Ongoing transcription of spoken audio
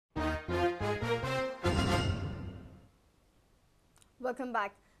Welcome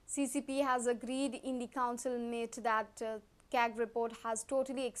back. CCP has agreed in the council meet that CAG report has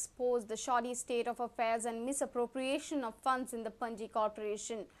totally exposed the shoddy state of affairs and misappropriation of funds in the Panaji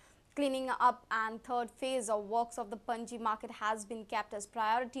Corporation. Cleaning up and third phase of works of the Panaji market has been kept as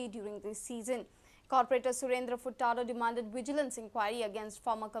priority during this season. Corporator Surendra Furtado demanded vigilance inquiry against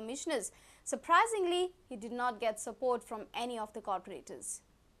former commissioners. Surprisingly, he did not get support from any of the corporators.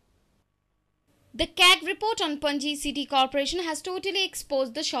 The CAG report on Panaji City Corporation has totally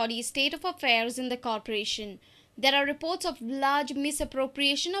exposed the shoddy state of affairs in the corporation. There are reports of large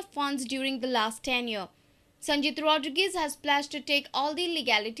misappropriation of funds during the last tenure. Sanjit Rodriguez has pledged to take all the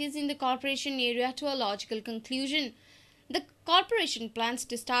illegalities in the corporation area to a logical conclusion. The corporation plans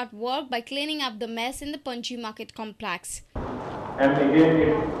to start work by cleaning up the mess in the Panaji market complex. And again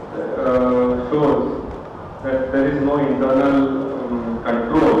it shows that there is no internal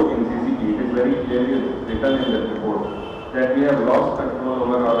control in CCP. It is very clearly written in the report that we have lost control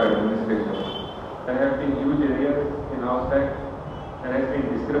over our administration. There have been huge areas in house tax, there has been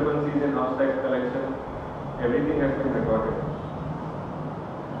discrepancies in house tax collection, everything has been recorded.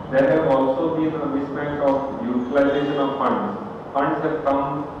 There have also been a mismatch of utilization of funds. Funds have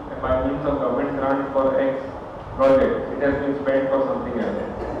come by means of government grant for X project, it has been spent for something else.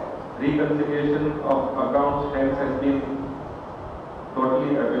 Reconciliation of accounts hence has been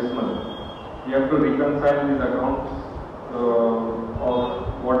totally abysmal. We have to reconcile these accounts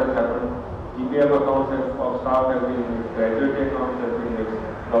of what has happened. GPF accounts of staff have been, gratuity accounts have been,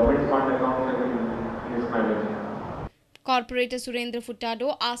 government fund accounts have been mismanaged. Corporator Surendra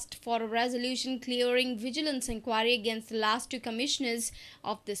Furtado asked for a resolution clearing vigilance inquiry against the last two commissioners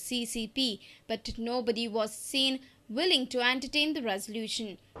of the CCP, but nobody was seen willing to entertain the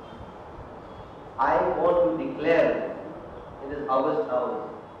resolution. I want to declare in this August House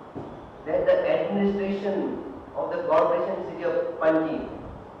that the administration of the Corporation City of Panaji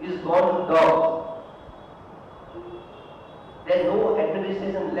is gone to dogs. There is no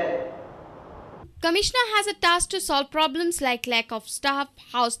administration left. Commissioner has a task to solve problems like lack of staff,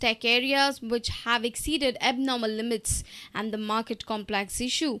 house tax areas which have exceeded abnormal limits, and the market complex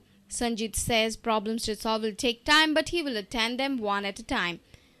issue. Sanjit says problems to solve will take time, but he will attend them one at a time.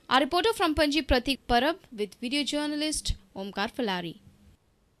 Our reporter from Panaji, Pratik Parab, with video journalist Omkar Falari.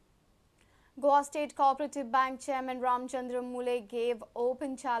 Goa State Cooperative Bank Chairman Ramchandra Mule gave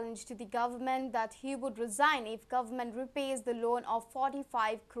open challenge to the government that he would resign if government repays the loan of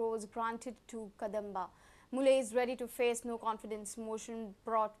 45 crores granted to Kadamba. Mule is ready to face no confidence motion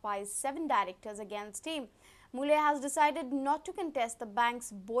brought by 7 directors against him. Mule has decided not to contest the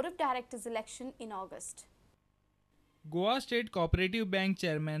bank's board of directors election in August. Goa State Cooperative Bank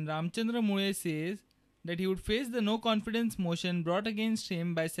Chairman Ramchandra Mule says that he would face the no confidence motion brought against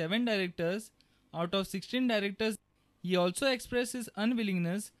him by 7 directors out of 16 directors. He also expressed his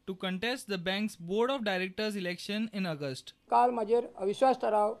unwillingness to contest the bank's board of directors election in August. काल माझेर अविश्वास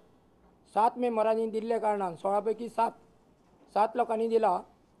ठराव 7 मेंबरांनी दिल्ले कारणान 16 पैकी 7 लोकांनी दिला.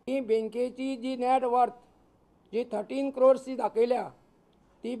 ही बँकेची जी net worth जी 13 crores ची दाखयल्या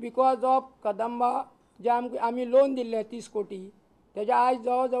ती बिकॉज ऑफ कदंबा जे आमी लोन दिल्ले 30 कोटी त्याच्या आज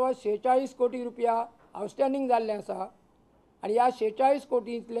जवळ 46 कोटी रुपया आउटस्टँडिंग जाल्ले आसा. आणि ह्या 46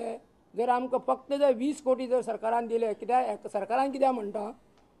 कोटींतले जर आमकां फक्त जर 20 कोटी जर सरकारान दिले, कित्याक सरकारान कित्याक म्हणटा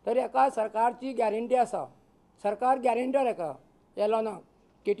तर एका सरकारची गॅरंटी आसा. सरकार गॅरंटर एका ह्या लोनाक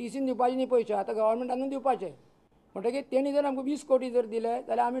KTCन दिवपाचे न्ही पयशे, आतां गव्हर्मेंटानूच दिवपाचे. म्हणटकीर तेणी जर आमकां 20 कोटी जर दिले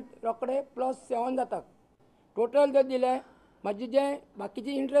जाल्यार आमी रोखडे +7 जातात. टोटल जर दिले म्हाजे जे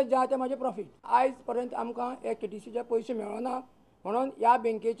बाकीचे इंट्रस्ट जे आहा ते म्हाजे प्रॉफीट. आयज पर्यंत आमकां हे KTCचे पयशे मेळना. म्हणून ह्या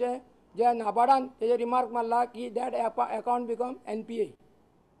बँकेचे जे नाबार्डान तेजे रिमार्क मारला की that account become NPA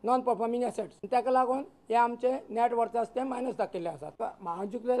non performing assets. ताका लागून हे आमचे नेट वर्थ आसा ते मायनस दाखयल्ले आसात. हांव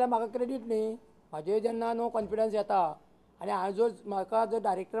जिखले जाल्यार म्हाका क्रेडीट न्ही. म्हाजे जेन्ना नो कॉन्फिडन्स येता आनी हांव जर म्हाका जर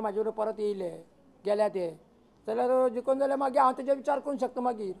डायरेक्टर म्हाजे बरोबर परत येयले गेल्या ते जाल्यार जिखून जाल्यार मागीर हांव तेजे विचार करूंक शकता.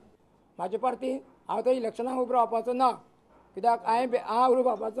 मागीर म्हाजे पार्टीन हांव थंय इलेक्शनाक उबो रावपाचो ना, कित्याक हांव उबो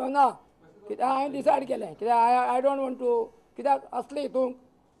रावपाचो ना, कित्याक हांवें डिसायड केलें. कित्याक आय डोंट वॉन्ट टू, कित्याक असले हितूंक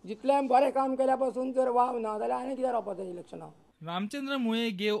जितलें बरें काम केल्या पासून जर वाव ना जाल्यार हांवें कित्याक रावपाचें इलेक्शनाक. Ramchandra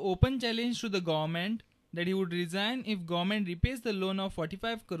Mule gave open challenge to the government that he would resign if government repays the loan of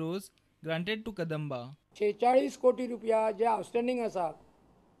 45 crores granted to Kadamba. 46 कोटी रुपया जे आउटस्टँडिंग आसा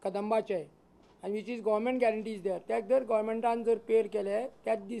कदंबाचे आनी विच इज गव्हर्मेंट गॅरंटीज देर, त्याक जर गव्हर्मेंटान जर पेड केले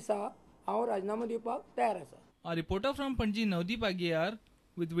त्याच दिसा हांव राजीनामो दिवपाक तयार आसा. A reporter from Panaji, Navdeep Agiyar,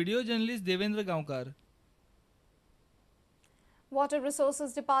 with video journalist Devendra Gaonkar. Water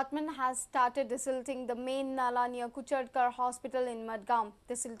Resources Department has started desilting the main nala near Kuchadkar Hospital in Madgaon.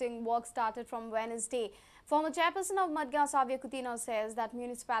 Desilting work started from Wednesday. Former chairperson of Madgaon, Savya Kutino, says that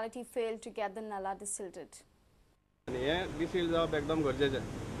municipality failed to get the nala desilted. Hey diesel जावप एकदम गरजेचें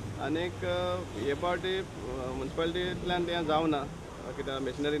आनीक हे पावटी म्युनिसिपालिटींतल्यान तें जावना कित्याक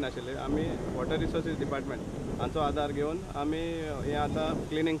machinery नाशिल्ली आमी वॉटर रिसोर्सीस डिपार्टमेंट हांचो आदार घेवन आमी हें आतां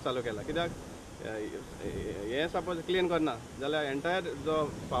क्लिनींग चालू केलां कित्याक हें सपोज क्लीन करना जाल्यार एंटायर जो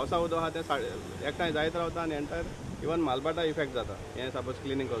पावसा उदक आहा तें एकठांय जायत रावता आनी एंटायर इवन मालबाटा इफेक्ट जाता हें suppose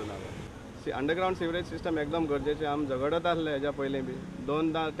cleaning करूना underground sewerage system एकदम गरजेचें आमी झगडत आसले हेज्या पयलीं B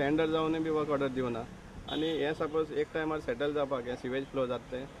दोनदां tender जावनूय B work order दिवना आनी हें सपोज एक टायमार सेटल जावपाक हें सिवेज फ्लो जाता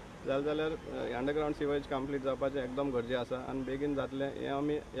तें जाल्यार अंडरग्रावंड सिवेज कंप्लीट जावपाचें एकदम गरजेचें आसा आनी बेगीन जातलें हें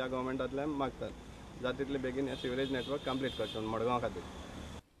आमी ह्या गव्हर्मेंटांतल्यान मागतात जाता तितलें बेगीन हें सिवेज नेटवर्क कंप्लीट करचें मडगांव खातीर.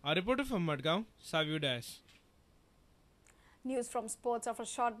 A reporter from Madgaon, Savyu Das. News from sports after a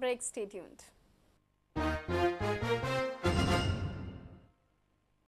short break. Stay tuned.